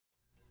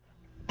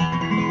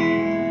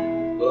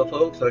Well,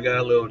 folks, I got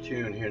a little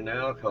tune here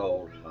now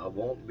called I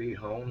Won't Be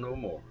Home No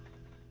More.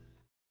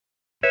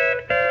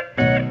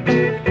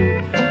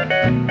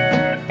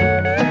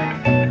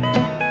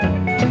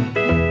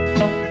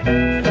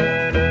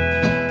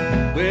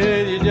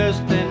 Well, you're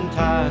just in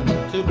time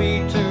to be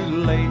too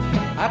late.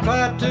 I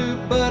tried to,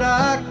 but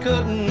I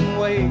couldn't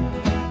wait.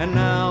 And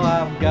now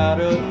I've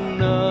got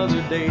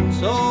another date,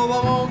 so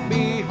I won't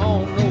be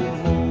home no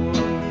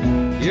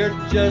more. You're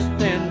just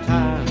in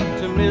time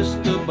to miss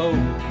the boat,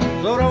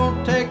 so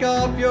don't take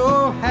off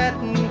your hat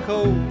and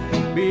coat.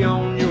 Be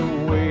on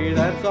your way,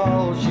 that's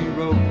all she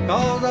wrote,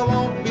 'cause I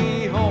won't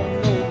be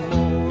home no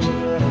more.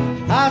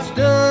 I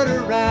stood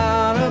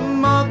around a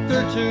month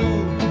or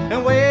two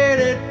and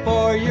waited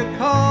for your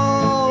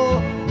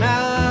call.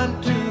 Now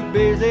I'm too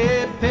busy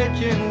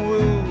pitching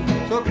woo,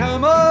 so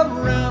come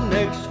around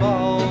next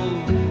fall.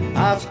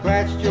 I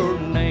scratched your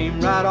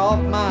name right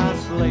off my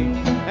slate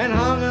and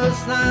hung a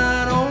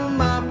sign on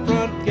my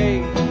front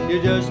gate.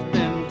 You're just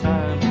in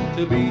time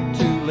to be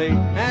too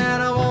late,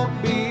 and I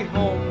won't be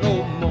home no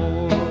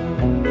more.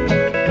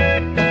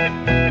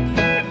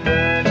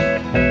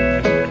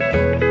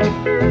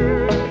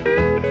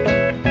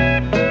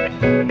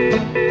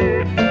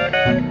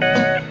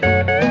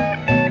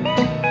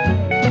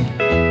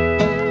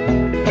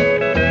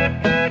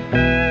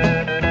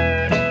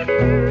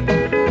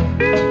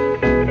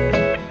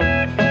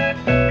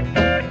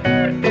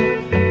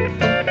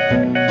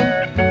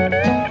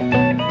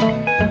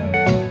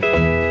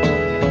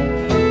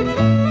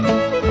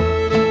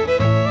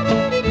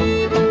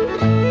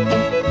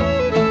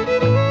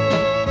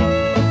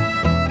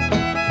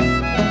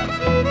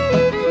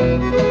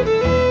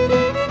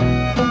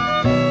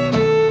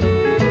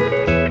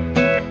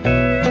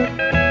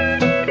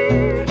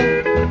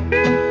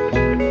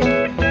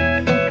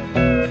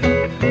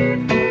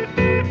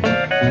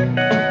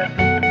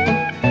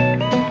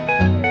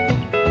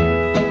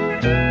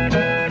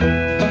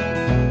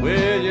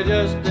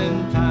 Just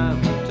in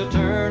time to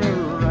turn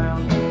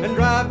around and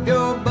drive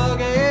your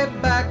buggy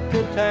back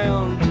to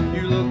town.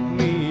 You looked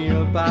me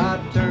up, I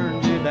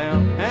turned you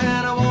down,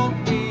 and I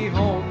won't be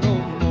home no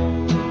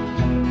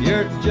more.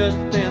 You're just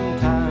in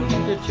time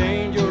to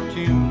change your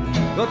tune.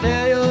 Go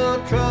tell your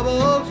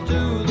troubles to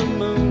the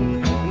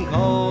moon and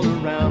call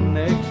around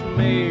next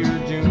May or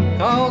June,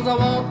 'cause I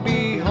won't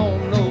be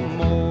home no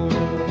more.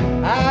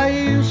 I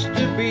used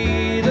to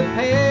be the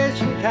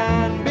patient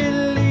kind,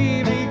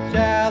 believe each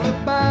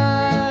alibi.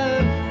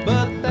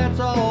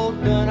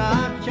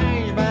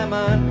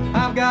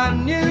 I've got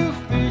new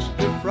fish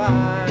to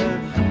fry.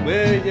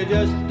 Well, you're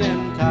just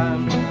in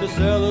time to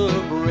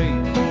celebrate.